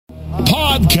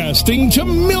Broadcasting to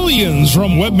millions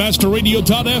from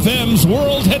WebmasterRadio.fm's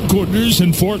world headquarters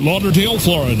in Fort Lauderdale,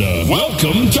 Florida.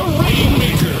 Welcome to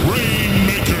Rainmaker.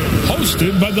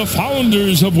 Hosted by the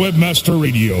founders of Webmaster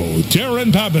Radio,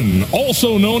 Darren Babin,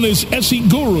 also known as SE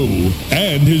Guru,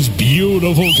 and his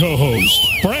beautiful co-host,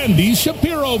 Brandy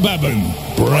Shapiro Babin.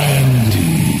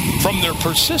 Brandy. From their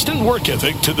persistent work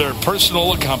ethic to their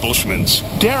personal accomplishments,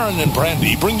 Darren and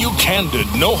Brandy bring you candid,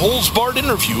 no-holds-barred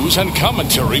interviews and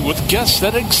commentary with guests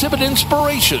that exhibit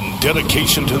inspiration,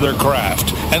 dedication to their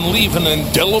craft, and leave an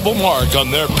indelible mark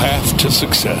on their path to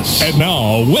success. And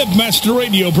now, Webmaster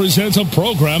Radio presents a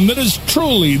program that is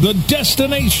truly the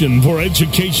destination for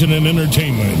education and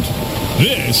entertainment.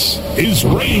 This is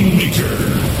Rainmaker.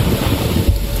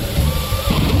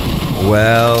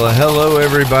 Well, hello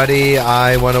everybody.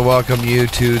 I want to welcome you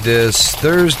to this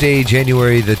Thursday,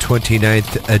 January the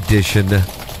 29th edition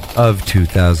of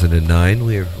 2009.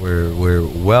 We're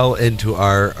well into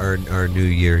our new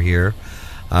year here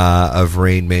of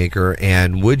Rainmaker,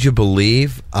 and would you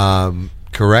believe?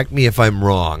 Correct me if I'm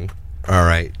wrong. All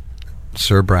right,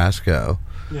 Sir Brasco.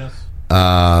 Yes.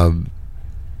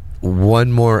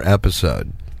 One more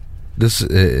episode. This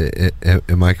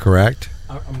am I correct?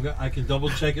 I can double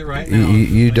check it right now.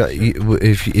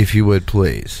 If you would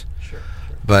please. Sure.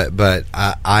 But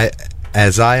I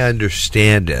as I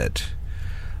understand it,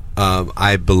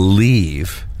 I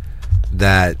believe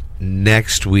that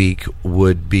next week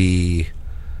would be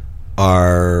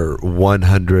our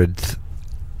 100th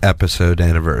episode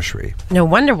anniversary. No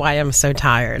wonder why I'm so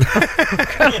tired.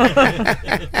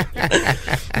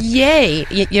 Yay!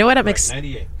 You know what? I'm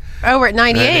 98. Oh, we're at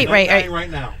 98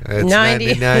 right now. It's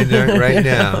 99 right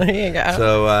now. There you go.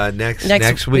 So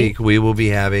next week we will be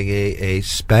having a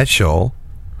special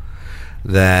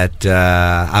that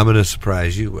I'm going to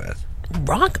surprise you with.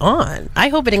 Rock on. I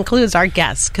hope it includes our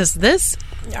guests, because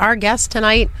our guest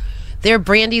tonight, they're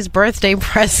Brandy's birthday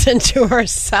present to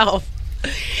herself.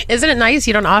 Isn't it nice?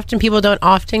 People don't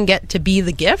often get to be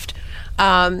the gift.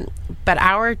 But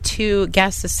our two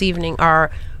guests this evening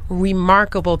are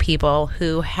remarkable people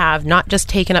who have not just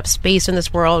taken up space in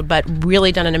this world, but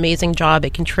really done an amazing job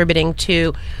at contributing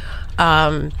to,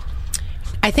 I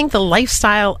think, the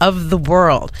lifestyle of the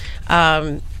world.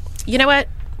 You know what?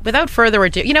 Without further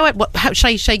ado, you know what?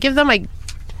 Should I give them?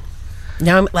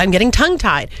 Now I'm getting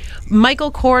tongue-tied. Michael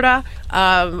Korda.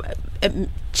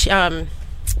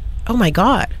 Oh my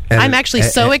God! I'm actually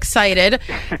so excited.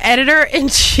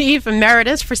 Editor-in-chief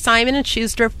emeritus for Simon &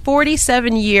 Schuster,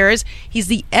 47 years. He's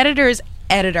the editor's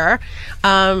editor,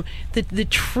 the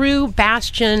true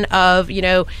bastion of,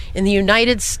 in the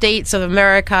United States of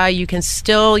America, you can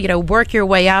still, work your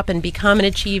way up and become and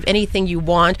achieve anything you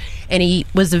want. And he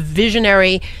was a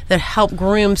visionary that helped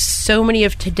groom so many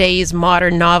of today's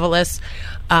modern novelists.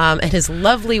 And his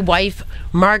lovely wife,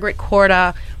 Margaret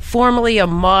Korda, formerly a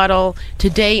model,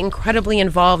 today incredibly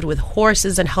involved with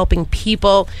horses and helping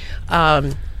people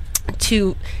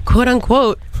to,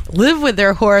 quote-unquote, live with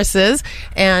their horses.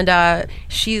 And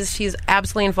she's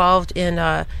absolutely involved in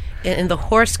the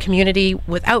horse community.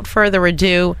 Without further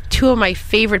ado, two of my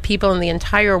favorite people in the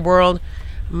entire world,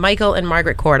 Michael and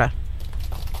Margaret Korda.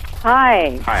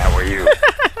 Hi. Hi, how are you?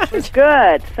 We're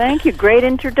good. Thank you. Great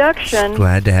introduction.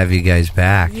 Glad to have you guys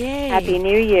back. Yay. Happy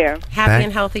New Year. Happy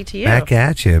and healthy to you. Back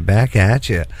at you.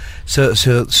 So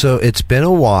it's been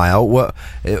a while.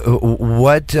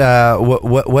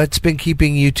 What's been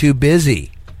keeping you two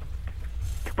busy?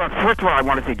 Well, first of all, I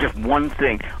want to say just one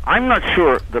thing. I'm not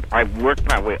sure that I've worked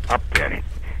my way up yet,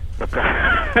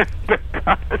 because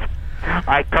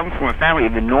I come from a family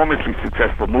of enormously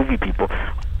successful movie people.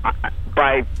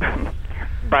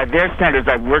 By their standards,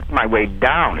 I've worked my way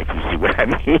down, if you see what I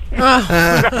mean.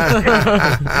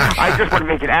 I just want to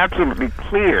make it absolutely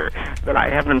clear that I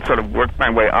haven't sort of worked my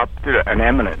way up to an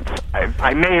eminence.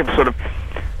 I may have sort of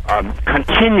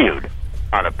continued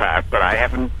on a path, but I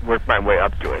haven't worked my way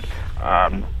up to it.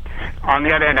 On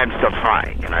the other hand, I'm still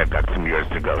trying, and I've got some years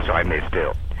to go, so I may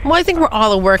still. Well, I think we're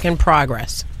all a work in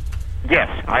progress. Yes,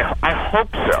 I hope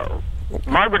so.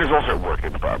 Margaret is also a work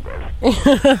in progress.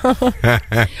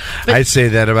 I say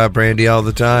that about Brandy all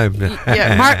the time.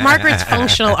 Yeah, Margaret's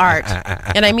functional art,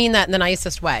 and I mean that in the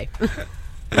nicest way.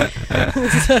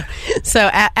 So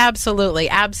absolutely.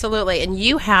 And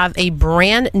you have a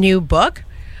brand new book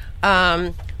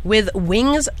with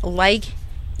Wings Like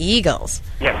Eagles.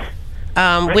 Yes.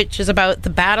 Which is about the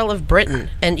Battle of Britain.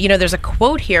 And, there's a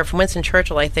quote here from Winston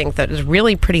Churchill, I think, that is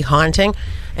really pretty haunting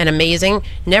and amazing.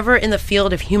 Never in the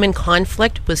field of human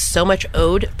conflict was so much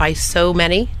owed by so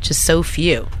many to so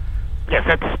few. Yes,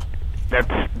 that's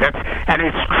and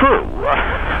it's true.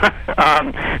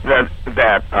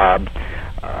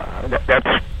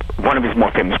 That's one of his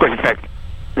more famous quotes. In fact,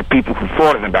 the people who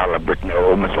fought in the Battle of Britain are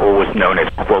almost always known as,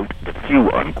 quote, the few,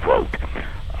 unquote.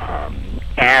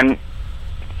 And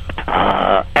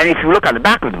if you look on the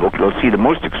back of the book, you'll see the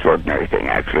most extraordinary thing,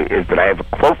 actually, is that I have a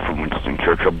quote from Winston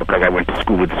Churchill because I went to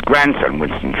school with his grandson,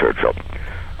 Winston Churchill.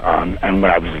 And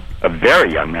when I was a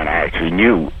very young man, I actually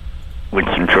knew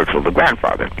Winston Churchill, the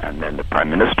grandfather, and then the Prime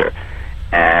Minister.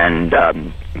 And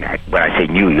when I say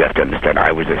knew, you have to understand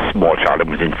I was a small child and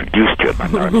was introduced to him.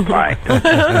 I'm not implying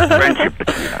friendship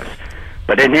between us.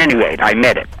 But at any rate, I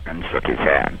met him and shook his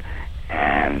hand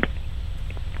and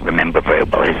remember very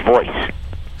well his voice.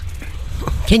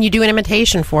 Can you do an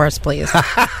imitation for us, please?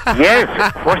 Yes,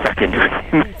 of course I can do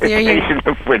an imitation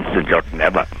of Winston Churchill.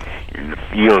 Never in the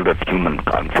field of human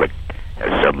conflict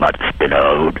has so much been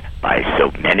owed by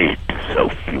so many to so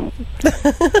few.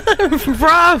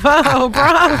 Bravo,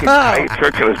 bravo.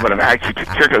 Churchill is one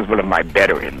of my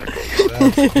better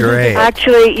imitations. That's great.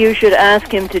 Actually, you should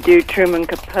ask him to do Truman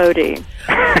Capote.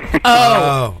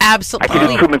 Oh, I absolutely. can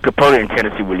do Truman Capote and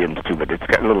Tennessee Williams too, but it's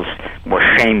got a little more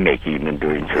shame-making than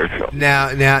doing Churchill.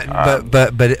 But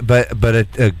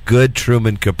a good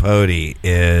Truman Capote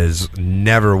is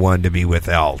never one to be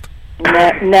withheld.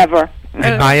 Never.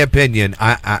 In my opinion,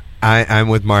 I'm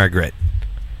with Margaret.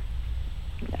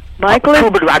 Michael?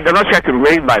 I'm not sure I could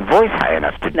raise my voice high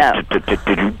enough to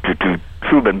do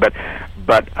Truman, but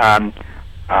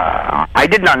I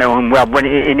did not know him well when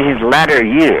in his latter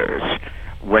years,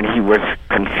 when he was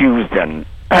confused and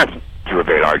to a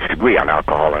very large degree on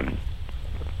alcohol and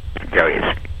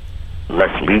various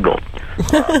less legal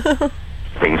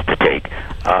things to take.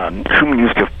 Truman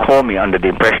used to call me under the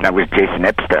impression I was Jason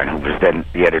Epstein, who was then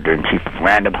the editor-in-chief of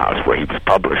Random House, where he was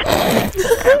published. And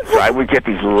so I would get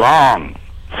these long,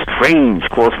 strange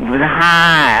calls from him.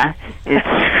 Hi, it's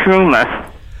Truman.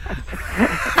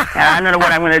 And I don't know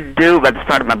what I'm going to do by the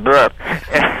start of my book.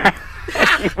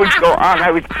 He would go on.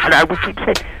 I would keep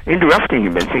interrupting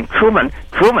him and saying, Truman,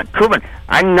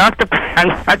 I'm not the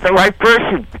right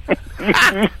person.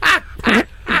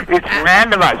 It's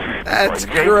randomized. That's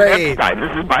great.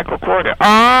 This is Michael Porter.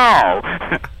 Oh!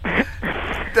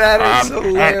 That is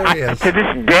hilarious. To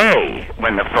this day,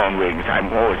 when the phone rings,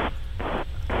 I'm always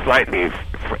slightly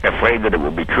afraid that it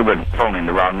will be Truman phoning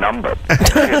the wrong number. I'm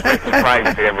surprised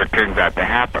if it ever turns out to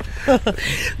happen.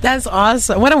 That's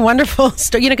awesome. What a wonderful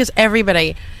story. Because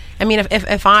everybody, I mean,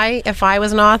 if I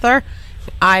was an author,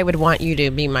 I would want you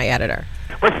to be my editor.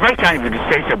 Well, it's very kind of you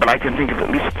to say so, but I can think of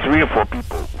at least 3 or 4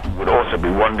 people who would also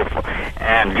be wonderful.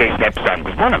 And Jason Epstein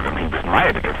was one of them. He was my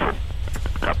editor for a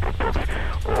couple of books.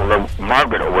 Although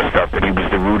Margaret always felt that he was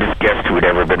the rudest guest who had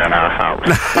ever been in our house.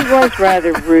 He was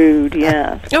rather rude,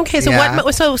 yes. Okay, so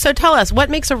so tell us, what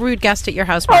makes a rude guest at your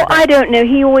house, Oh, Margaret? I don't know.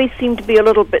 He always seemed to be a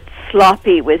little bit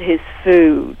sloppy with his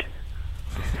food.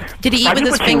 Did he eat with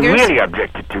his what fingers? What you really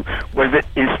objected to was that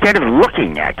instead of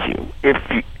looking at you,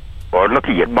 or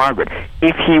looking at Margaret,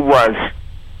 if he wanted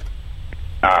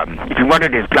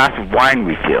his glass of wine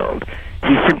refilled,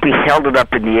 he simply held it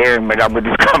up in the air and went on with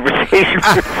his conversation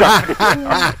with somebody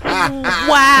else.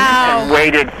 Wow! And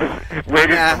waited for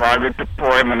Margaret to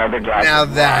pour him another glass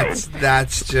of wine.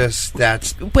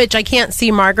 That's Which I can't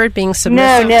see Margaret being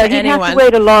submissive to he'd anyone. have to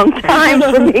wait a long time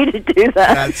for me to do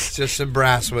that. That's just some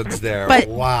brasswoods there. But,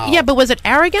 wow. Yeah, but was it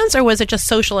arrogance or was it just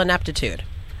social ineptitude?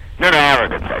 No,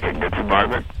 arrogance, I think that's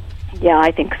Margaret. Yeah,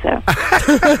 I think so.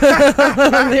 It's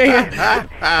a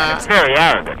very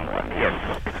arrogant one,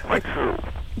 yes. It's quite true.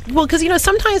 Well, because,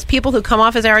 sometimes people who come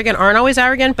off as arrogant aren't always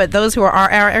arrogant, but those who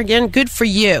are arrogant, good for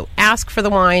you. Ask for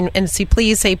the wine and say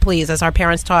please, as our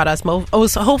parents taught us.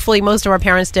 Hopefully most of our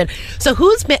parents did. So who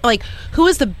is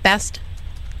the best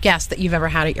guest that you've ever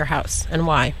had at your house and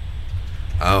why?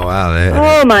 Oh, wow.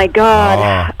 Oh, my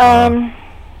God.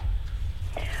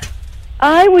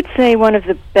 I would say one of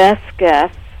the best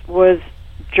guests was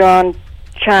John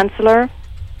Chancellor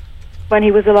when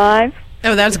he was alive.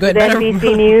 Oh, that's good. With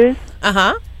NBC News.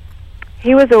 Uh-huh.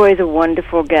 He was always a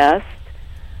wonderful guest.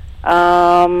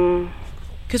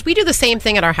 Because we do the same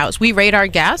thing at our house. We rate our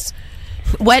guests.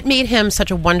 What made him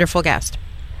such a wonderful guest?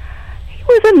 He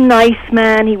was a nice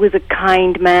man. He was a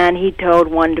kind man. He told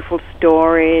wonderful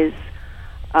stories.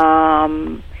 He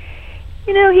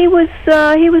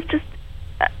was just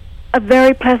a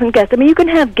very pleasant guest. I mean, you can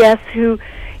have guests who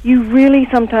you really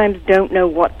sometimes don't know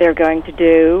what they're going to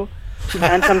do,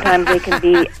 and sometimes they can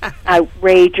be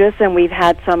outrageous, and we've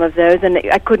had some of those, and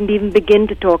I couldn't even begin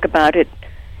to talk about it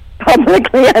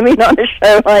publicly, on a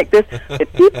show like this.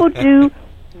 But people do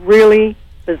really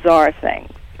bizarre things.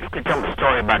 you could tell the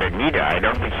story about Anita. I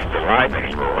don't think she's alive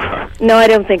anymore. No, I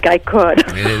don't think I could.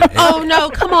 Oh, no,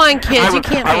 come on, kids. You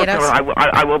can't bait us.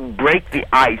 I will break the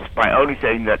ice by only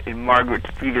saying that in Margaret's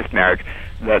previous marriage,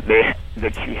 that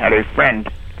she had a friend,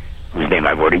 whose name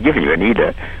I've already given you,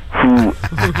 Anita, who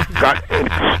got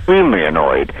extremely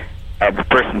annoyed at the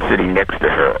person sitting next to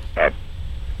her at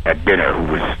dinner,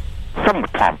 who was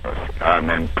somewhat pompous,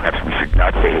 and perhaps we should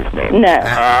not say his name.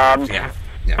 No.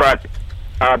 But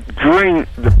during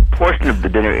the portion of the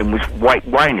dinner in which white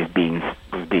wine was being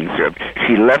served,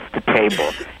 she left the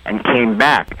table and came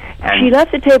back. And she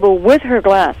left the table with her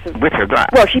glass.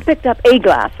 Well, she picked up a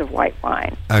glass of white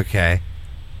wine. Okay.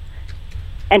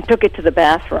 And took it to the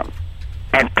bathroom.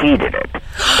 And peed in it.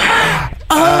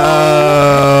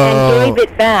 And gave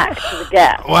it back to the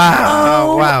guest.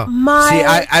 Wow. Wow. My. See,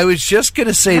 I was just going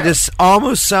to say, this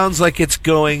almost sounds like it's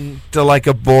going to like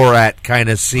a Borat kind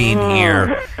of scene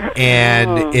here.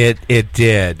 And it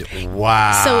did.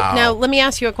 Wow. So now let me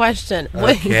ask you a question.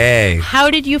 Okay. How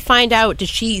did you find out? Did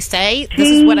she say, this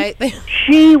is what I...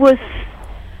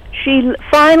 She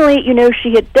finally,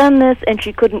 she had done this and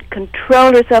she couldn't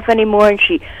control herself anymore, and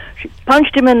she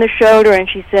punched him in the shoulder and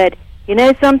she said, "You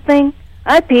know something?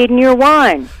 I peed in your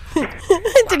wine."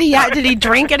 Did he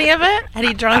drink any of it? Had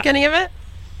he drunk any of it?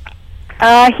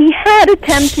 He had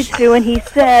attempted to, and he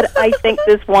said, "I think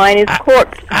this wine is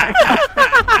corked." That's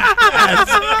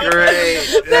great.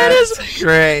 That is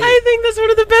great. I think that's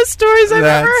one of the best stories I've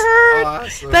ever heard.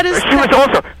 Awesome. That is. She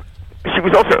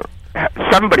was also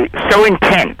somebody so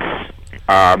intense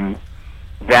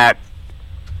that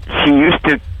she used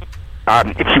to,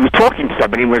 if she was talking to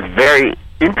somebody and was very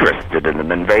interested in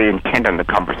them and very intent on the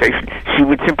conversation, she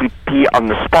would simply pee on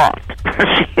the spot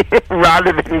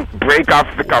rather than break off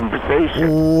the conversation.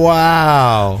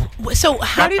 Wow. So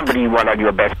how do you want on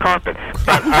your best carpet?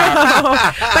 But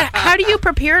how do you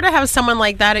prepare to have someone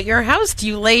like that at your house? Do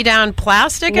you lay down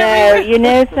plastic No, everywhere? you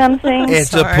know something?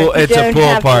 It's a pool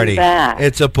party.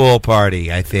 It's a pool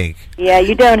party, I think. Yeah,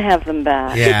 you don't have them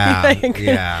back. Yeah.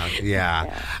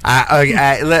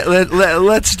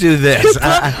 Let's do this.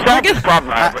 That's the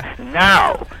problem.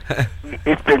 Now,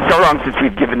 it's been so long since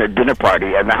we've given a dinner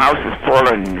party, and the house has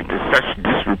fallen into such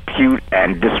disrepute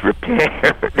and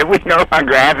disrepair that we no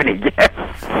longer have any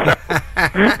guests.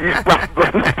 These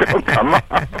problems still come up.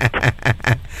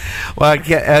 Well,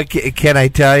 can I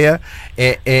tell you,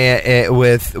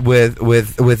 with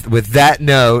that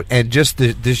note and just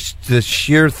the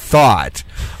sheer thought,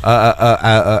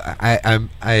 I'm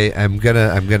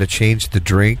gonna change the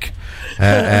drink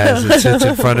as it sits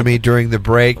in front of me during the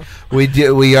break.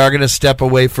 We are gonna step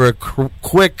away for a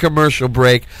quick commercial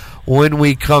break. When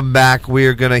we come back, we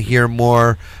are gonna hear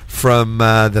more from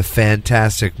the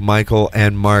fantastic Michael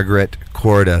and Margaret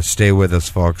Korda. Stay with us,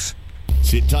 folks.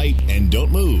 Sit tight and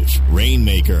don't move.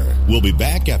 Rainmaker. We'll be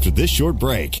back after this short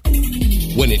break.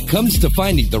 When it comes to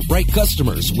finding the right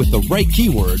customers with the right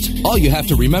keywords, all you have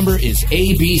to remember is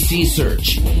ABC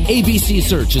Search. ABC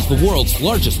Search is the world's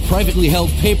largest privately held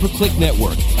pay-per-click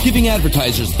network, giving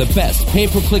advertisers the best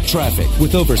pay-per-click traffic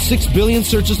with over 6 billion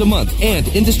searches a month and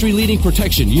industry-leading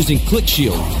protection using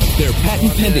ClickShield. Their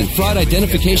patent-pending fraud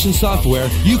identification software,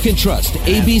 you can trust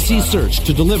ABC Search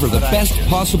to deliver the best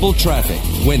possible traffic.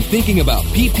 When thinking about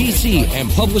PPC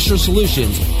and publisher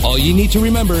solutions, all you need to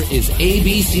remember is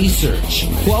ABC Search.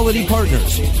 Quality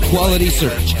partners, quality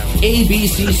search.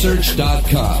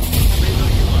 ABCSearch.com.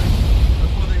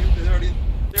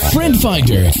 Friend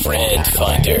Finder,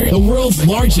 the world's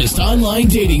largest online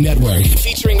dating network,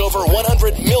 featuring over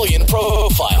 100 million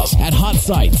profiles at hot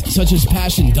sites such as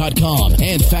Passion.com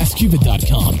and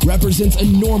FastCupid.com, represents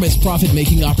enormous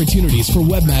profit-making opportunities for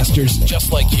webmasters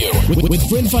just like you. With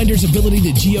Friend Finder's ability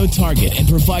to geo-target and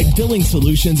provide billing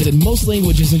solutions in most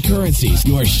languages and currencies,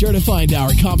 you are sure to find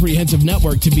our comprehensive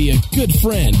network to be a good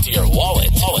friend to your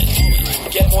wallet.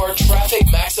 Get more traffic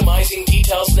maximizing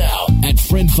details now at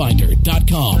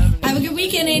FriendFinder.com. Have a good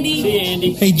weekend, Andy. Hey,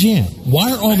 Andy. Hey, Jan,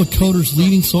 why are all the coders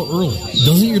leaving so early?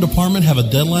 Doesn't your department have a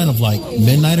deadline of like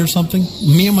midnight or something?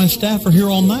 Me and my staff are here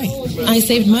all night. I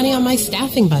saved money on my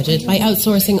staffing budget by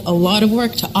outsourcing a lot of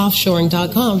work to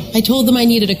offshoring.com. I told them I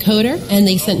needed a coder, and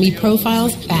they sent me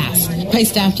profiles fast. My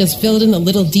staff just filled in the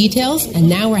little details, and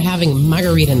now we're having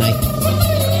margarita night.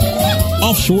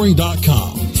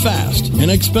 Offshoring.com. Fast,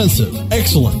 inexpensive,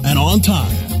 excellent, and on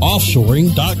time.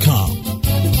 Offshoring.com.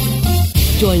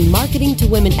 Join Marketing to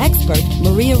Women expert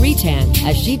Maria Retan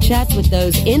as she chats with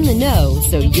those in the know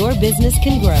so your business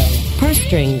can grow. Purse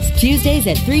Strings, Tuesdays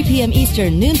at 3 p.m.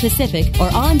 Eastern, noon Pacific,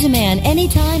 or on demand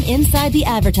anytime inside the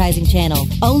advertising channel.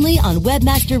 Only on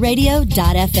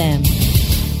webmasterradio.fm.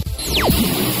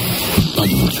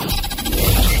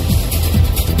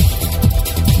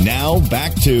 Now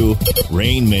back to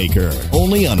Rainmaker,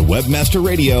 only on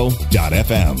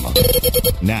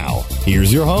webmasterradio.fm. Now,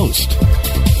 here's your host.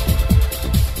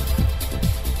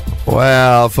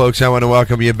 Well, folks, I want to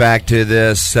welcome you back to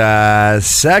this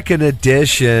second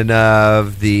edition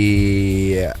of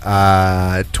the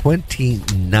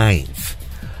 29th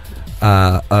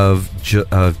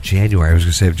of January. I was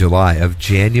going to say of July, of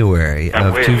January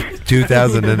of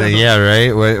 2008. Yeah,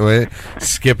 right? Wait,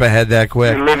 skip ahead that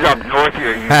quick. You live up north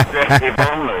here. You say if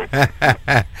only.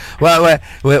 Well,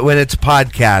 when it's a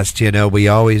podcast, we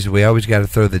always got to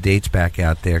throw the dates back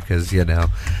out there because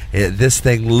this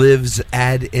thing lives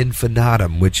ad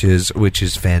infinitum, which is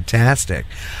fantastic.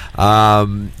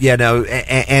 And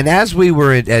as we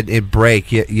were in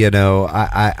break,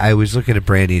 I was looking at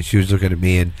Brandy and she was looking at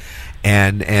me,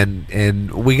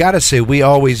 and we got to say we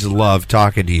always love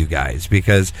talking to you guys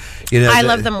because I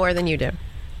love them more than you do.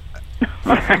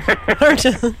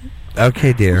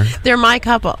 Okay, dear. They're my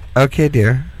couple. Okay,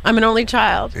 dear. I'm an only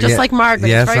child, just like Margaret.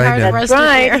 Yes, it's very hard for us to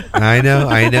hear. I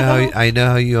know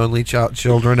how you only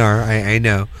children are. I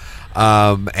know.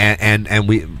 And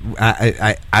we,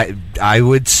 I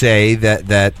would say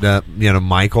that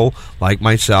Michael, like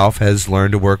myself, has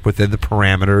learned to work within the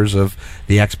parameters of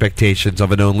the expectations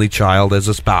of an only child as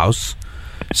a spouse.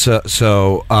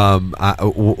 So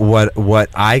what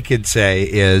I can say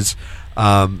is,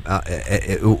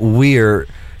 we're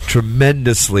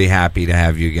tremendously happy to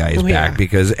have you guys back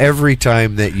because every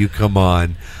time that you come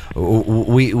on,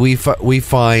 we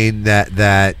find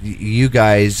that you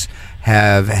guys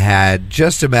have had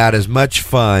just about as much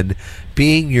fun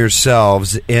being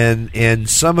yourselves in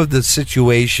some of the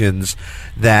situations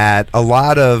that a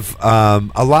lot of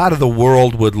the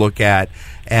world would look at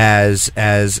as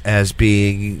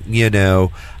being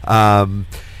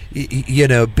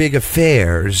big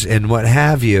affairs and what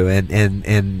have you,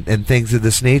 and things of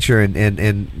this nature,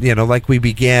 and like we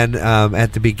began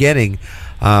at the beginning,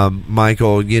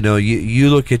 Michael, you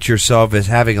look at yourself as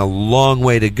having a long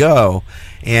way to go,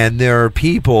 and there are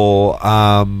people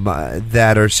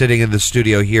that are sitting in the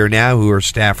studio here now who are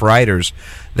staff writers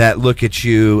that look at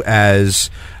you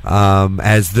as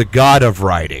the god of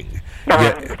writing.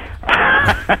 I'm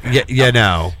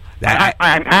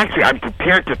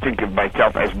prepared to think of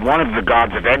myself as one of the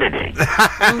gods of editing.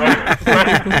 I'm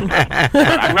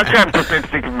not sure I'm prepared to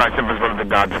think of myself as one of the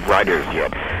gods of writers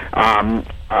yet.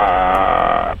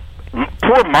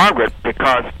 Poor Margaret,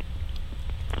 because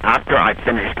after I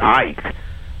finished Ike,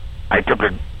 I took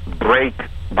a break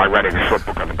by writing a short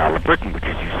book on the Battle of Britain, which,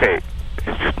 as you say,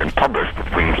 has just been published with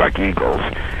Wings Like Eagles.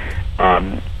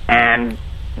 And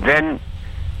then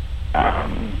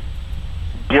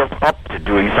built up to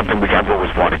doing something which I've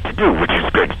always wanted to do, which is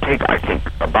going to take, I think,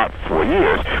 about 4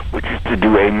 years, which is to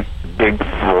do a big,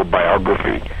 full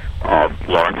biography of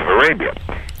Lawrence of Arabia.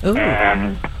 Ooh.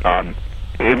 And,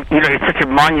 it's such a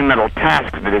monumental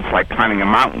task that it's like climbing a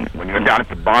mountain. When you're down at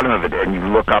the bottom of it and you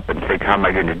look up and think, how am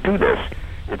I going to do this?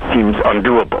 It seems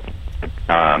undoable.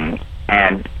 And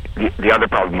the other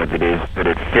problem with it is that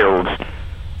it fills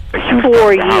a huge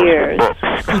 4 years.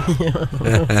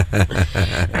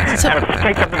 So it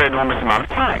takes up an enormous amount of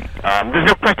time. There's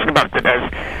no question about it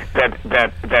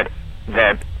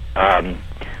that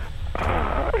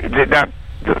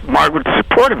Margaret's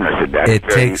supportiveness of that it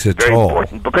is very, takes a very toll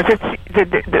important because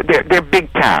they're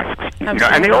big tasks, and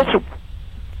they also,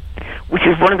 which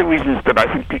is one of the reasons that I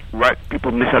think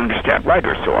people misunderstand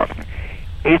writers so often.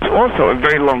 It's also a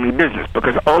very lonely business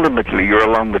because ultimately you're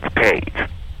alone with the page.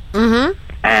 Mm-hmm.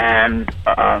 And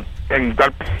you've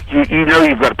got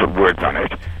you've got to put words on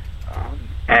it,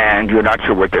 and you're not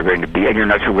sure what they're going to be, and you're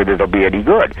not sure whether they'll be any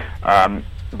good.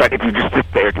 But if you just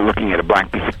sit there looking at a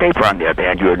blank piece of paper, on the other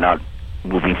hand, you're not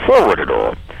moving forward at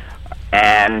all.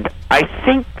 And I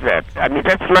think that's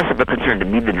less of a concern to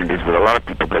me than it is with a lot of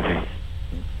people because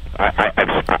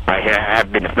I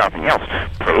have been, if nothing else,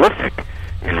 prolific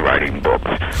in writing books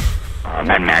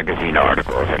and magazine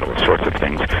articles and all sorts of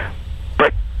things.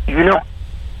 But when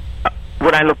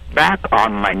I look back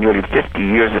on my nearly 50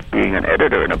 years of being an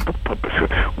editor and a book publisher,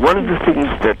 one of the things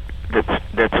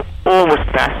that's always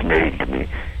fascinating to me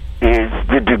is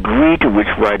the degree to which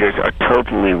writers are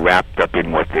totally wrapped up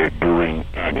in what they're doing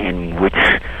and in which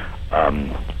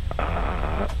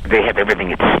they have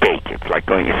everything at stake. It's like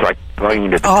going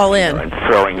into the all in and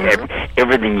throwing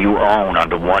everything you own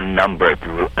onto one number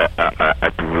through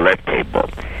a roulette table,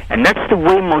 and that's the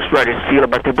way most writers feel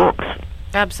about their books.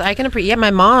 Absolutely, I can appreciate. Yeah, my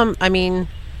mom. I mean,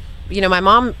 my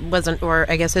mom wasn't, or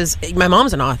I guess my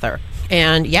mom's an author,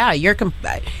 and yeah,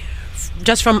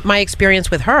 just from my experience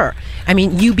with her. I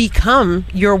mean, you become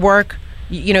your work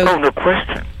you know. Oh, no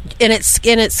question. And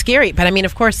it's scary, but I mean,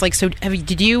 of course, like, so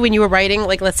did you, when you were writing,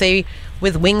 like, let's say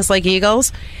with Wings Like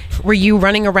Eagles, were you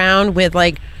running around with,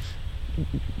 like,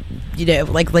 you know,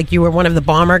 like you were one of the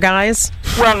bomber guys?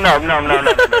 Well, no.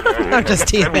 I'm just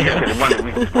teasing. One of the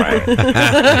reasons why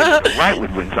I write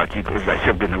with Wings Like Eagles is I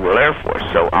served in the Royal Air Force,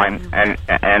 so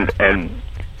and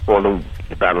although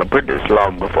the Battle of Britain is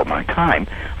long before my time,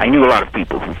 I knew a lot of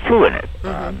people who flew in it,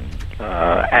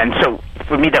 and so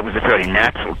for me that was a fairly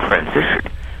natural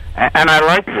transition. And I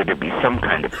like there to be some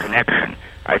kind of connection.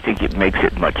 I think it makes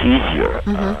it much easier.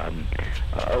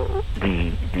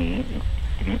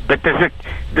 But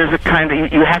there's a kind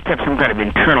of, you have to have some kind of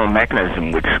internal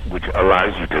mechanism which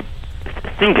allows you to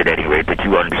think, at any rate, that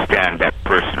you understand that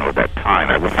person or that time.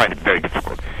 I would find it very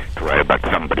difficult to write about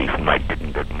somebody whom I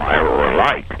didn't admire or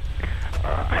like.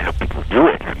 I know people do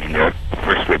it. I mean, there are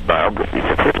first-rate biographies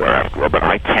of Hitler, after all, but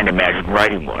I can't imagine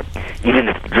writing one. Even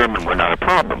if German were not a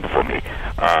problem for me,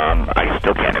 I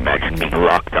still can't imagine being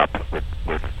locked up with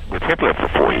Hitler for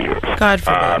 4 years. God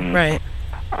forbid, right.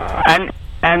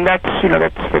 And that's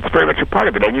very much a part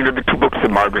of it. And, the two books that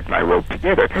Margaret and I wrote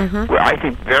together were, I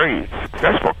think, very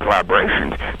successful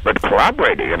collaborations. But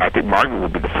collaborating, and I think Margaret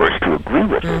would be the first to agree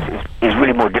with this, is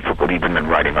really more difficult even than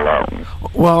writing alone.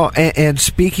 Well, and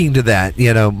speaking to that,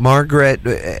 Margaret,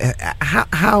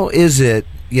 how is it,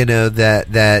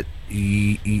 that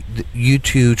you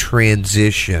two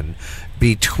transition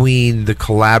between the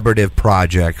collaborative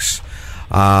projects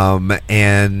and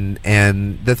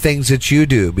the things that you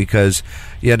do? Because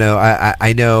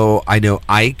I know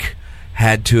Ike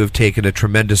had to have taken a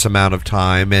tremendous amount of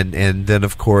time, and then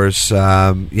of course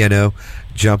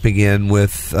jumping in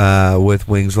with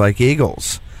Wings Like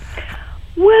Eagles.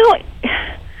 Well,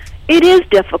 it is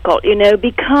difficult,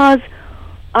 because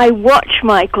I watch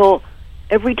Michael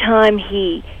every time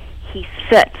he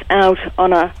sets out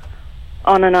on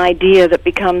an idea that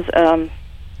becomes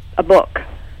a book.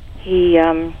 He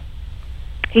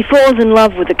falls in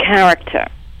love with the character,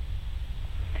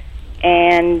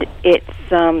 and it's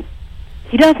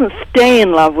he doesn't stay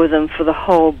in love with them for the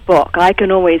whole book. I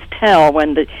can always tell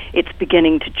when it's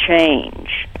beginning to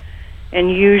change, and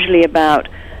usually about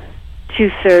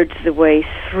 2/3 of the way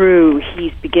through,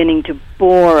 he's beginning to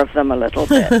bore of them a little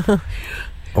bit.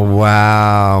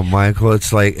 Wow, Michael,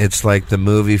 it's like the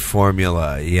movie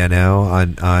formula,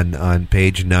 on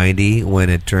page 90 when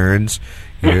it turns.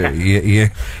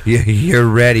 You're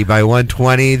ready. By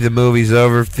 120, the movie's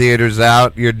over, theater's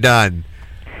out, you're done.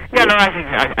 Yeah, no,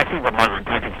 I think what Margaret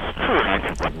says is true, and I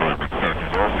think what Margaret says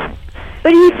is also.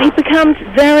 But he becomes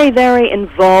very, very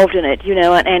involved in it,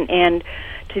 and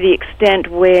to the extent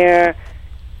where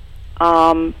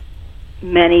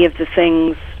many of the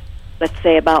things, let's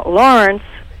say, about Lawrence,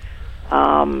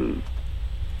 I'm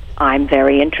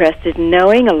very interested in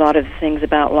knowing. A lot of the things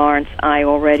about Lawrence I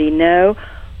already know,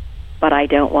 but I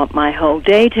don't want my whole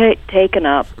day taken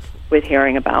up with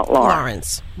hearing about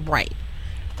Lawrence. Right.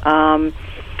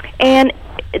 And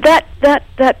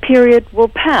that period will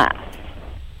pass.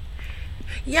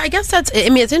 Yeah, I guess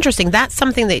it's interesting. That's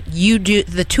something that you do,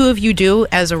 the two of you do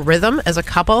as a rhythm, as a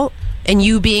couple, and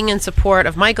you being in support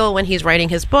of Michael when he's writing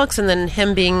his books, and then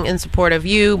him being in support of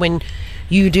you when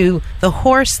you do the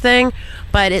horse thing.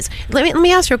 But let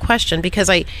me ask you a question, because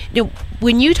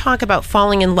when you talk about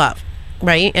falling in love,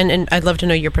 right? And I'd love to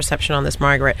know your perception on this,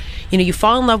 Margaret. You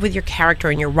fall in love with your character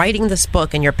and you're writing this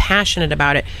book and you're passionate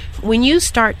about it. When you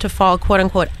start to fall, quote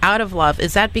unquote, out of love,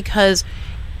 is that because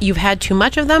you've had too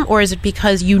much of them, or is it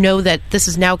because you know that this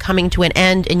is now coming to an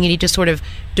end and you need to sort of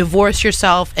divorce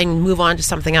yourself and move on to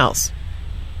something else?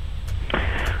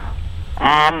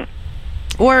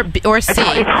 Or C.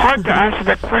 It's hard to answer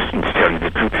that question, to tell you the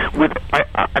truth.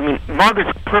 I mean,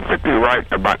 Margaret's perfectly right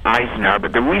about Eisenhower,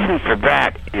 but the reason for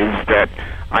that is that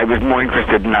I was more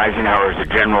interested in Eisenhower as a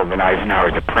general than Eisenhower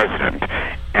as a president.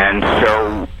 And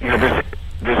so,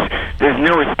 there's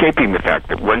no escaping the fact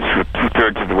that once you're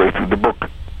 2/3 of the way through the book,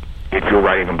 if you're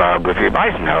writing a biography of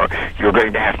Eisenhower, you're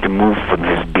going to have to move from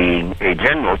his being a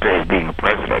general to his being a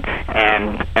president.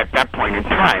 And at that point in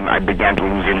time, I began to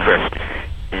lose interest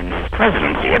in his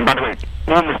presidency. And by the way,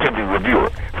 almost every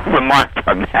reviewer remarked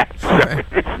on that. So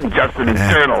it's just an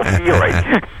internal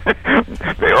feeling.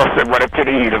 They all said, what a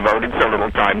pity he devoted so little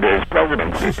time to his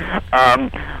presidency.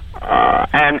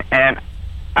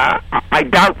 I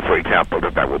doubt, for example,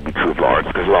 that would be true of Lawrence,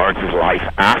 because Lawrence's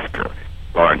life after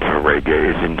Lawrence of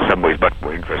Arabia is in some ways much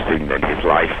more interesting than his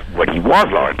life when he was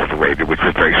Lawrence of Arabia, which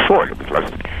was very short. It was less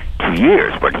than 2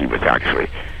 years when he was actually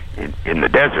in the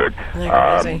desert.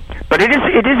 But it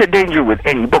is a danger with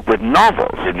any book. With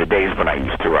novels, in the days when I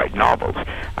used to write novels,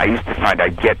 I used to find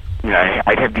I'd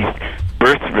have these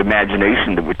bursts of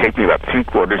imagination that would take me about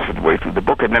 3/4 of the way through the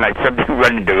book, and then I'd suddenly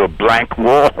run into a blank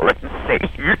wall and say,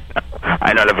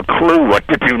 I don't have a clue what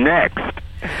to do next.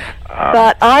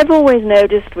 But I've always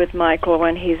noticed with Michael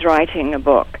when he's writing a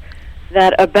book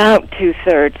that about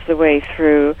 2/3 the way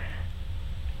through,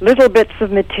 little bits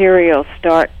of material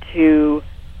start to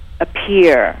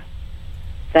appear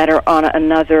that are on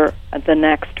the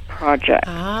next project.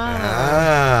 See?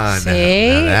 Now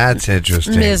that's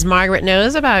interesting. Ms. Margaret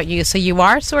knows about you, so you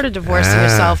are sort of divorcing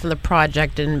yourself from the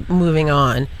project and moving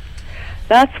on.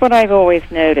 That's what I've always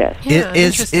noticed. Yeah,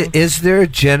 Is there a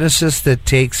genesis that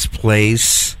takes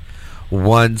place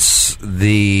once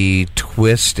the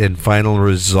twist and final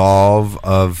resolve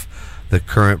of the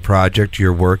current project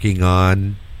you're working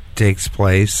on takes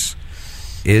place?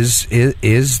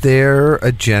 Is there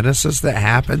a genesis that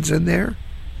happens in there?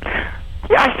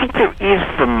 Yeah, I think there is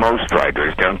for most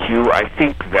writers, don't you? I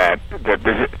think that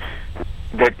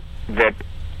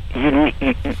you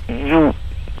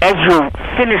as you're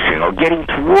finishing or getting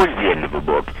towards the end of a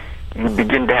book, you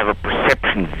begin to have a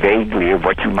perception vaguely of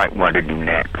what you might want to do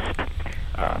next.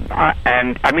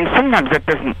 And I mean, sometimes that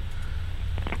doesn't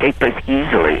take place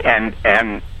easily, and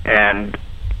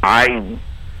I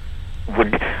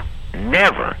would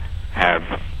never have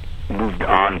moved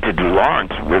on to do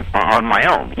Lawrence on my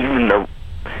own, even though,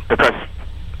 because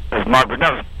as Margaret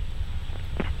knows,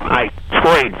 I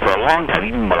toyed for a long time,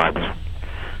 even while I was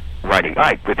writing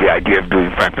Ike, with the idea of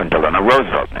doing Franklin Delano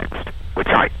Roosevelt next, which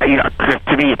to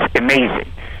me it's amazing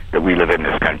that we live in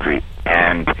this country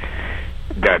and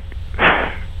that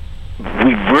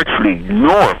we virtually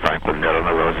ignore Franklin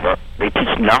Delano Roosevelt. They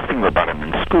teach nothing about him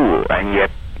in school, and yet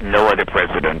no other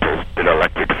president has been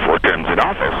elected to 4 terms in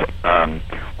office,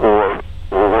 or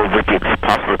with the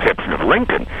possible exception of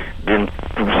Lincoln, been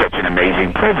through such an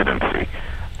amazing presidency.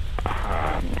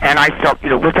 And I felt,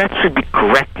 that should be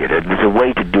corrected, and there's a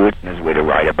way to do it, and there's a way to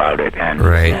write about it, and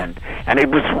it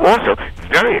was also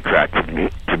very attractive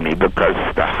to me because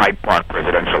the Hyde Park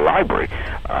Presidential Library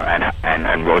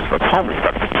and Roosevelt's home is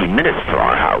about 15 minutes from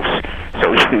our house,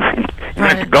 so you didn't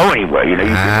have to go anywhere.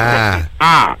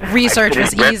 Research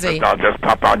was easy. I'll just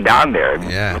pop on down there and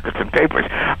look at some papers.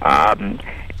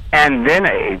 And then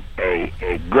a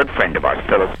good friend of ours,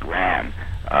 Phyllis Graham,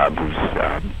 who's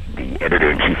the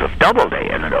editor-in-chief of Doubleday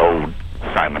and an old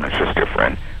Simon & Schuster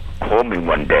friend, called me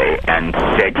one day and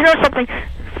said, something?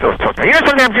 Phyllis told me,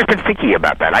 something? I've just been thinking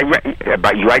about that. I read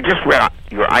about you. I just read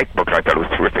your Ike book, and I thought it was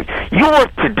terrific. You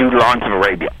ought to do Lawrence of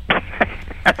Arabia.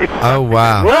 Oh,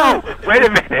 wow. Whoa, wait a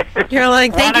minute. You're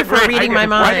like, thank you for reading my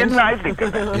mind. Why didn't I think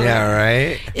of that? Yeah,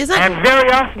 right? And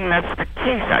very often that's the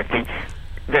case, I think,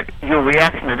 that your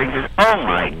reaction to things is, oh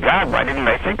my God, why didn't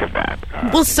I think of that?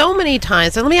 Well, so many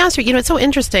times, and let me ask you, it's so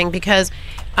interesting because,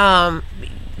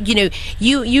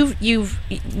 you've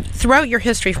throughout your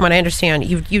history, from what I understand,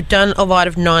 you've done a lot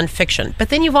of nonfiction, but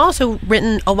then you've also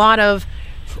written a lot of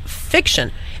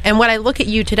fiction. And when I look at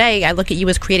you today, I look at you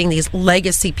as creating these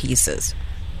legacy pieces,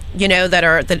 that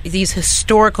are these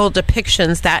historical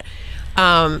depictions that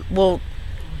will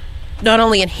not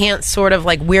only enhance sort of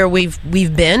like where we've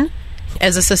been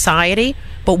as a society,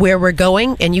 but where we're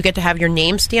going, and you get to have your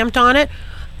name stamped on it.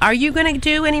 Are you going to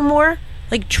do any more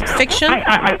like fiction?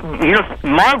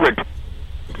 Margaret,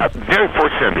 very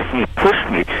fortunately, pushed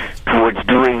me towards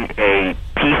doing a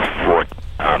piece for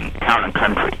Town and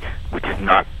Country, which is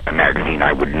not a magazine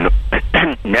I would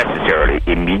necessarily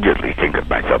immediately think of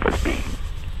myself as being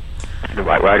the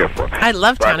right writer for. I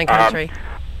love Town and Country.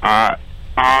 On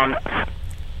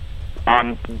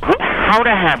how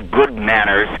to have good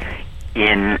manners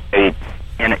in a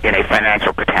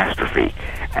financial catastrophe,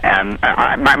 and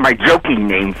my joking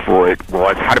name for it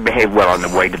was How to Behave Well on the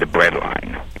Way to the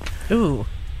Breadline. Ooh!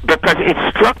 Because it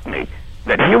struck me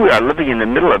that here we are living in the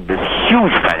middle of this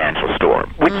huge financial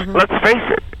storm, which, let's face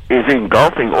it, is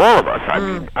engulfing all of us. I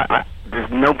mean, there's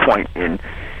no point in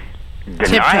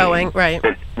denying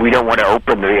that we don't want to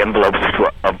open the envelopes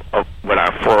of what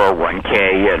our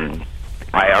 401k and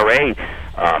IRA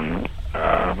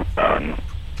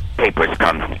papers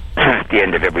come at the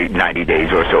end of every 90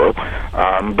 days or so,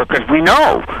 because we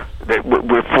know that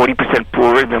we're 40%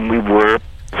 poorer than we were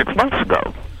 6 months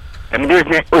ago. I mean, there's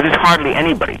hardly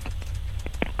anybody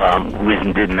who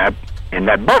isn't in that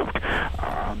boat.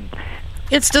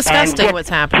 It's disgusting what's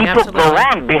happening. People Absolutely. go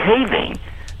on behaving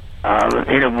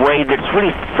in a way that's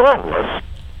really thoughtless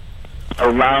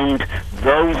around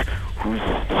those whose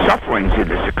sufferings in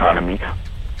this economy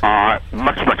are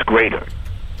much, much greater.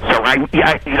 So I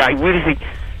really think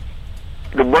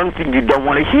the one thing you don't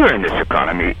want to hear in this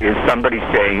economy is somebody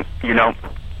saying,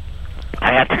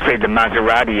 I have to trade the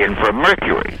Maserati in for a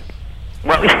Mercury.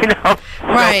 Well,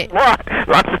 Right. What?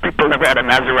 Lots of people never had a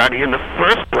Maserati in the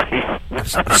first place.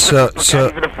 So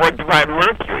can't even afford to buy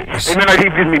Mercury. They may not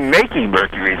even be making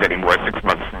Mercuries anymore 6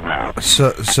 months from now.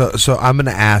 So I'm going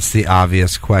to ask the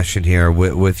obvious question here,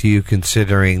 with you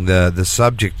considering the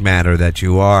subject matter that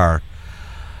you are.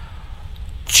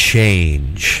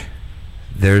 Change.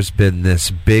 There's been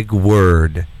this big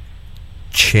word,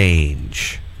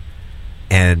 change.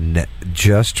 And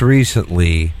just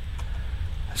recently,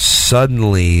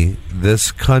 suddenly,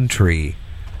 this country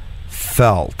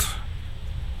felt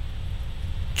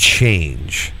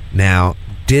change. Now,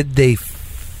 did they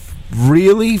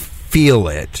really feel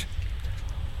it,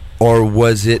 or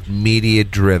was it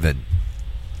media-driven?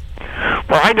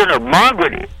 Well, I don't know.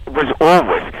 Margaret was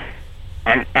always,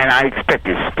 and I expect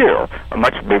is still, a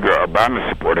much bigger Obama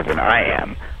supporter than I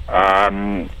am,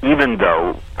 even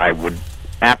though I would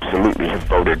absolutely have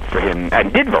voted for him,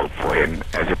 and did vote for him,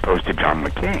 as opposed to John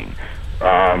McCain.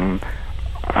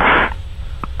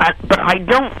 But I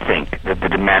don't think that the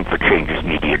demand for change is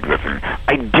media-driven.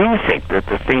 I do think that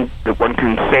the thing that one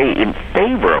can say in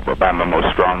favor of Obama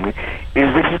most strongly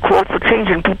is that he called for change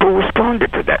and people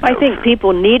responded to that. I think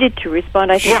people needed to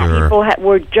respond. I think Sure. people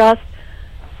were just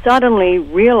suddenly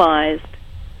realized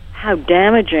how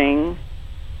damaging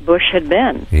Bush had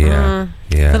been. Yeah,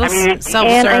 yeah. Little self-serving.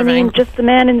 And I mean, just the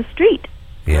man in the street.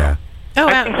 Yeah. Oh,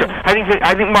 I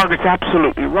think Margaret's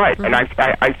absolutely right, and I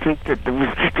think that there was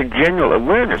just a general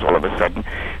awareness all of a sudden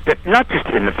that not just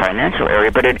in the financial area,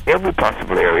 but in every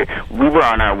possible area, we were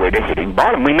on our way to hitting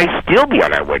bottom. We may still be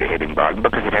on our way to hitting bottom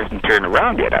because it hasn't turned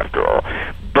around yet, after all.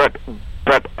 But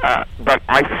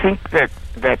I think that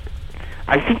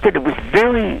it was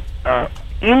very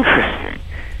interesting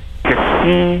to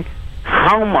see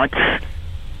how much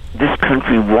this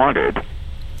country wanted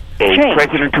a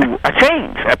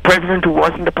president who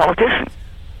wasn't a politician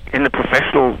in the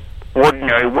professional,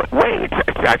 ordinary way.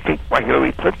 I think by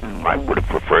Hillary Clinton, I would have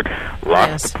preferred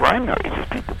lost the primaries if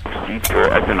people perceived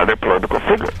her as another political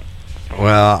figure.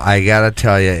 Well, I got to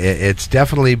tell you, it's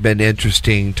definitely been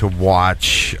interesting to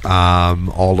watch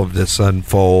all of this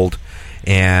unfold,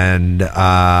 and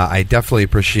I definitely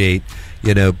appreciate,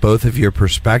 both of your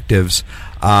perspectives.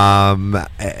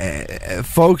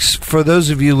 Folks, for those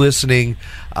of you listening,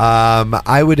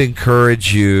 I would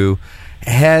encourage you,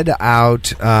 head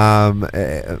out.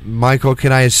 Michael,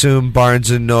 can I assume Barnes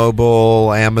 &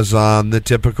 Noble, Amazon, the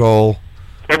typical...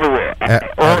 Everywhere.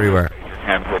 Everywhere.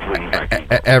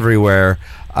 Everywhere.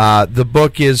 The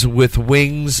book is With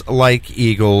Wings Like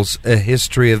Eagles, A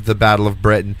History of the Battle of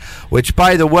Britain, which,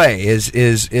 by the way, is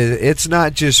it's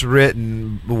not just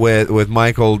written with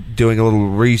Michael doing a little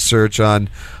research on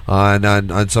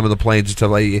some of the planes and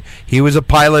stuff. Like, he was a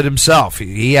pilot himself.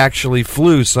 He actually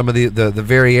flew some of the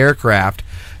very aircraft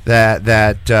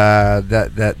that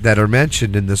are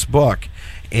mentioned in this book.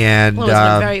 And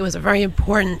it was a very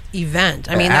important event.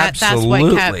 I mean, that's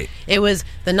what kept it was.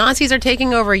 The Nazis are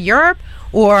taking over Europe,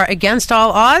 or against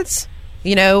all odds,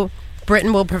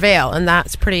 Britain will prevail, and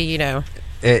that's pretty,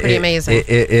 pretty amazing.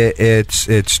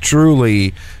 It's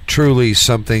truly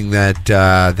something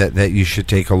that you should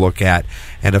take a look at,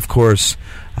 and of course.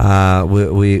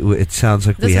 It sounds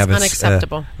like we have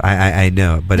unacceptable. I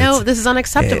know, but this is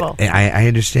unacceptable. I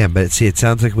understand, but it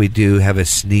sounds like we do have a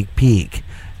sneak peek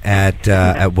at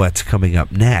what's coming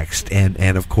up next,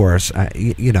 and of course,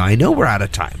 I know we're out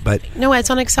of time, but no, it's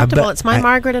unacceptable. It's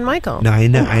Margaret and Michael. No, I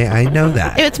know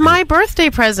that. It's my birthday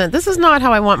present. This is not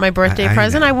how I want my birthday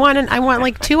present. I want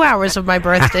like 2 hours of my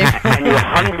birthday. And your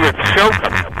 100th show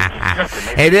coming up.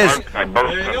 It is. I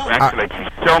congratulate you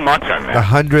so much on that. The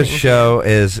 100th show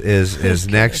is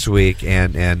next week,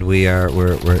 and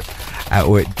we're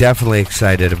definitely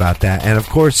excited about that, and of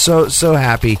course, so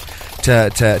happy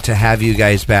to have you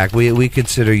guys back. We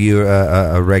consider you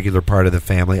a regular part of the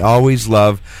family. Always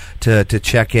love to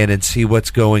check in and see what's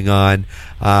going on,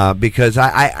 because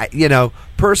I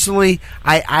personally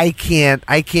I can't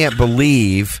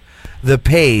believe the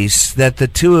pace that the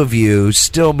two of you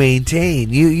still maintain.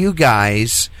 You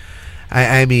guys,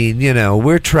 I mean,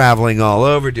 we're traveling all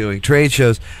over doing trade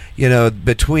shows.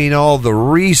 Between all the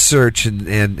research and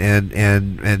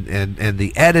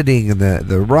the editing and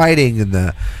the writing and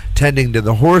the tending to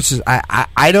the horses,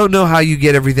 I don't know how you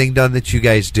get everything done that you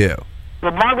guys do.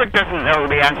 Well, Margaret doesn't know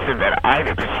the answer to that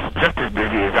either, because she's just as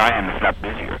busy as I am, if not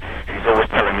busier. She's always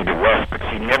telling me to rest, but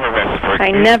she never rests for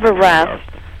I never rest.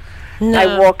 No.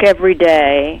 I walk every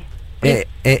day.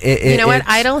 You know what?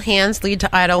 Idle hands lead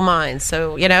to idle minds.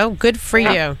 So, good for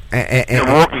you.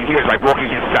 Walking here is like walking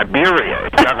in Siberia.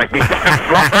 It's not like being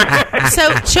Florida.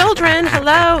 So, children,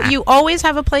 hello. You always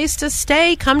have a place to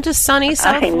stay. Come to sunny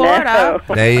South Florida.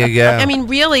 There you go. I mean,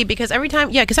 really, because every time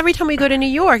we go to New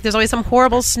York, there's always some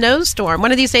horrible snowstorm.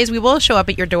 One of these days, we will show up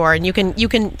at your door, and you can, we'll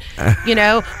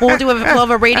have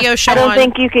a radio show. I don't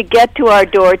think you could get to our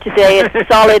door today. It's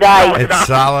solid ice. It's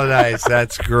solid ice.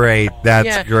 That's great.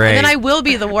 That's great. And then I will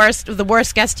be the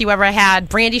worst guest you ever had.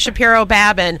 Brandy Shapiro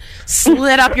Babin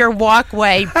slid up your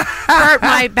walkway, hurt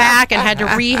my back, and had to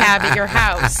rehab at your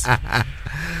house.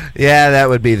 Yeah, that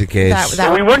would be the case.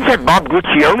 We once had Bob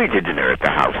Guccione to dinner at the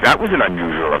house. That was an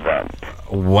unusual event.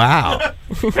 Wow.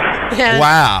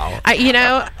 Wow. I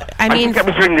mean, that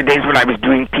was during the days when I was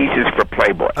doing pieces for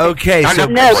Playboy. Okay,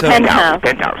 Penthouse.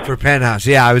 Penthouse. For Penthouse,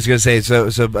 yeah, I was going to say.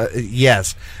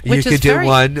 Yes, which you could do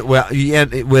one. Well,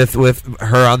 with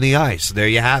her on the ice. There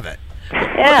you have it.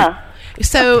 Yeah.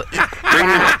 So bring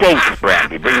the steaks,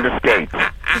 Brandy. Bring the steaks.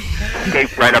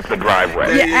 Steaks right up the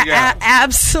driveway. Yeah,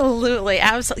 absolutely.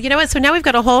 You know what? So now we've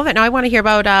got a whole of it. Now I want to hear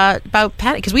about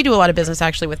Penthouse, because we do a lot of business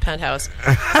actually with Penthouse.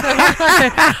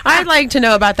 I'd like to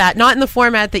know about that. Not in the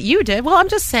format that you did. Well, I'm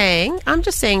just saying,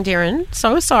 Darren.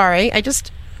 So sorry.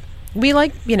 We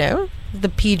like, the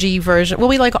PG version.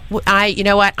 Well, you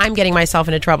know what? I'm getting myself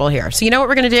into trouble here. So you know what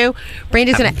we're going to do?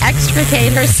 Brandy's going to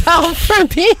extricate herself from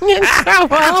being in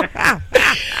trouble.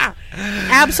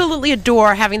 Absolutely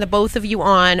adore having the both of you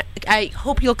on. I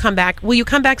hope you'll come back. Will you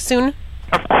come back soon?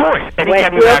 Of course.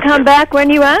 We'll come back when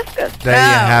you ask us. There you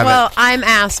have it. I'm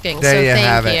asking, there you thank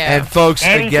have it. you. And folks,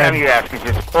 anytime you ask us,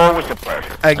 it's always a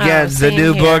pleasure. Again, the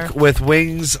new book, With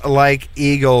Wings Like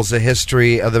Eagles, A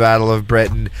History of the Battle of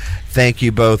Britain. Thank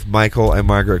you both, Michael and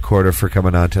Margaret Corder, for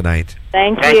coming on tonight.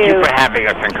 Thank you for having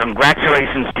us, and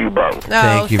congratulations to you both.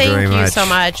 Thank you very much. Thank you so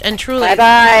much. And truly,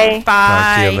 bye-bye.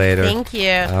 Talk to you later. Thank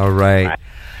you. All right. Bye.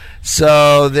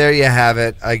 So there you have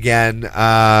it. Again,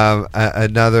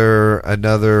 another. I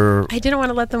didn't want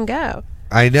to let them go.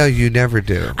 I know you never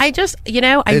do. I just,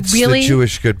 it's the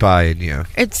Jewish goodbye in you.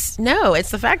 It's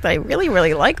the fact that I really,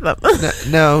 really like them.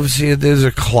 no, see, there's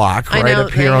a clock right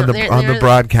up here on the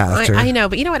broadcaster. I know,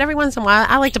 but you know what? Every once in a while,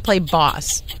 I like to play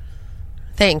boss.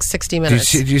 Thanks, 60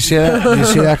 Minutes. Did you see that? Did you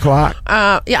see that clock?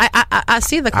 Yeah, I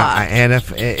see the clock. And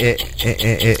if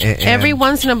every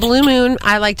once in a blue moon,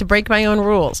 I like to break my own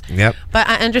rules. Yep. But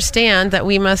I understand that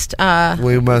we must. We've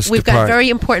depart. got a very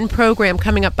important program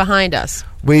coming up behind us.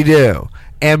 We do.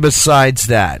 And besides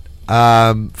that,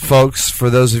 folks, for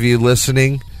those of you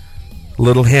listening,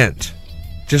 little hint.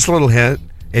 Just a little hint.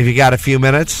 If you got a few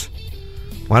minutes,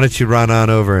 why don't you run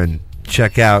on over and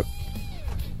check out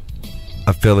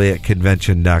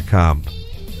affiliateconvention.com.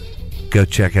 Go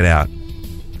check it out.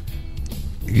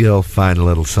 You'll find a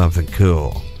little something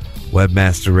cool.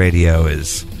 Webmaster Radio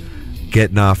is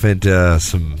getting off into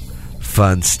some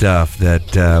fun stuff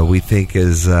that we think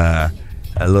is a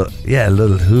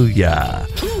little hoo-yah.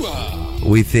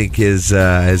 We think is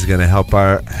going to help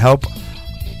our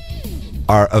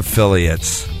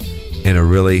affiliates in a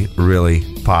really, really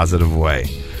positive way.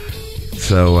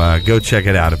 So go check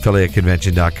it out,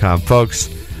 affiliateconvention.com. Folks,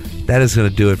 that is going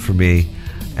to do it for me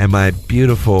and my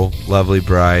beautiful, lovely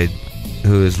bride,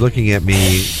 who is looking at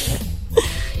me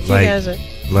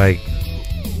like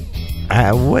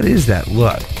what is that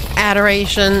look?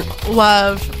 Adoration,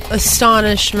 love,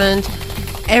 astonishment.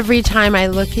 Every time I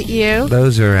look at you,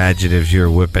 those are adjectives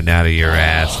you're whipping out of your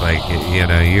ass. Like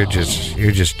you're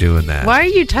just doing that. Why are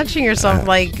you touching yourself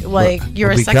like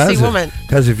you're a sexy woman?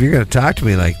 Because if you're going to talk to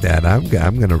me like that, I'm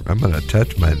gonna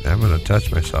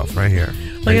touch myself right here.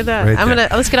 Look at that.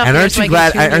 Right let's get off. And aren't you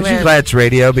glad it's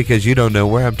radio, because you don't know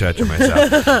where I'm touching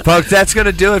myself, folks? That's going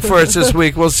to do it for us this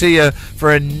week. We'll see you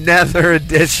for another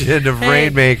edition of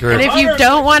Rainmaker. And if you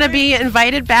don't want to be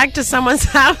invited back to someone's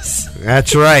house,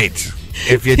 that's right.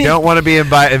 If you don't want to be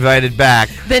invited back,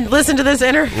 then listen to this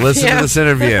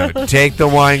interview. Take the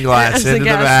wine glass into the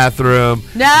bathroom.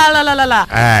 La. All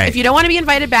right. If you don't want to be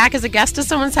invited back as a guest to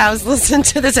someone's house, listen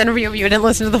to this interview if you didn't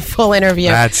listen to the full interview.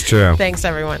 That's true. Thanks,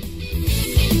 everyone.